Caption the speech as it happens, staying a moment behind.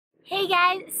Hey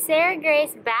guys, Sarah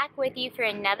Grace back with you for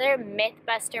another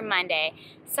Mythbuster Monday.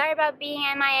 Sorry about being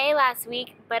MIA last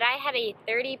week, but I had a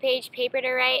 30-page paper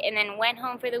to write and then went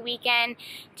home for the weekend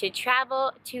to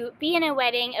travel to be in a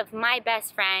wedding of my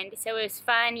best friend. So it was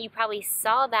fun. You probably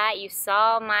saw that. You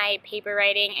saw my paper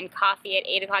writing and coffee at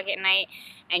 8 o'clock at night,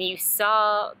 and you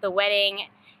saw the wedding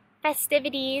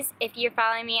festivities if you're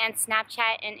following me on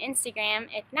Snapchat and Instagram.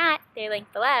 If not, they're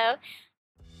linked below.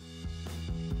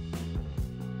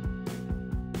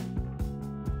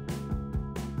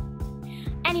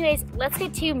 Anyways, let's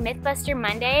get to Mythbuster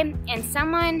Monday, and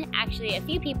a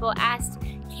few people asked,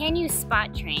 can you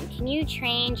spot train? Can you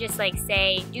train just like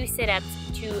say, do sit-ups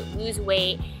to lose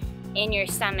weight in your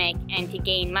stomach and to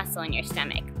gain muscle in your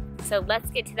stomach? So let's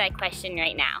get to that question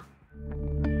right now.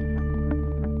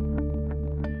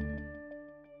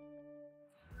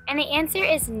 And the answer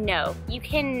is no. You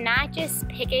cannot just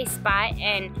pick a spot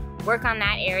and work on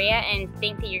that area and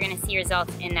think that you're gonna see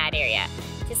results in that area.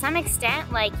 To some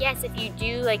extent, like yes, if you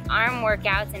do like arm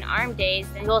workouts and arm days,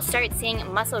 then you'll start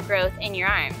seeing muscle growth in your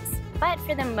arms. But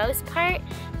for the most part,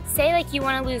 say like you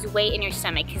want to lose weight in your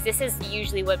stomach, because this is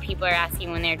usually what people are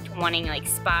asking when they're wanting like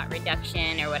spot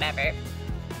reduction or whatever.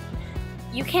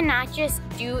 You cannot just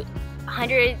do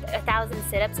 100, 1,000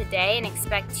 sit-ups a day and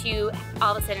expect to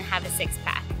all of a sudden have a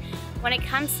six-pack. When it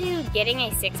comes to getting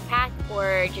a six-pack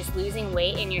or just losing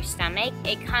weight in your stomach,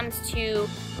 it comes to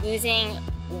losing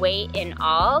weight in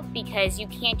all, because you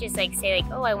can't just like say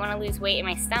like, oh, I want to lose weight in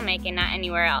my stomach and not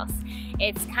anywhere else.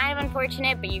 It's kind of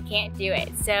unfortunate, but you can't do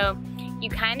it. So you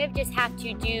kind of just have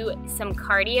to do some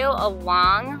cardio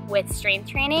along with strength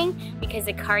training, because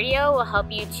the cardio will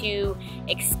help you to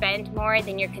expend more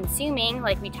than you're consuming,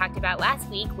 like we talked about last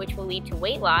week, which will lead to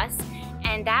weight loss,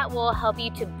 and that will help you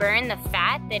to burn the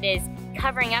fat that is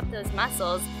covering up those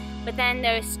muscles. But then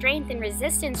the strength and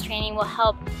resistance training will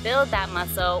help build that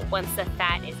muscle once the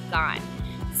fat is gone.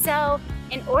 So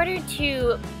in order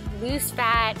to lose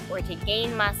fat or to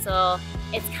gain muscle,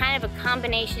 it's kind of a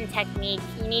combination technique.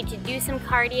 You need to do some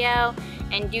cardio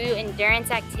and do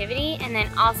endurance activity, and then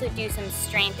also do some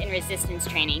strength and resistance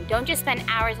training. Don't just spend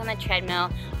hours on the treadmill,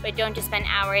 but don't just spend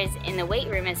hours in the weight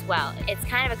room as well. It's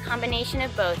kind of a combination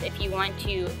of both if you want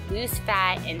to lose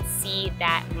fat and see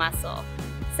that muscle.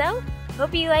 So,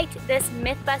 hope you liked this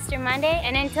Mythbuster Monday,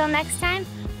 and until next time,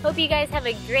 hope you guys have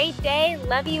a great day.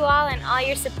 Love you all and all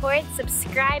your support.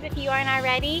 Subscribe if you aren't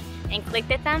already, and click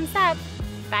the thumbs up.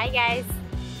 Bye guys.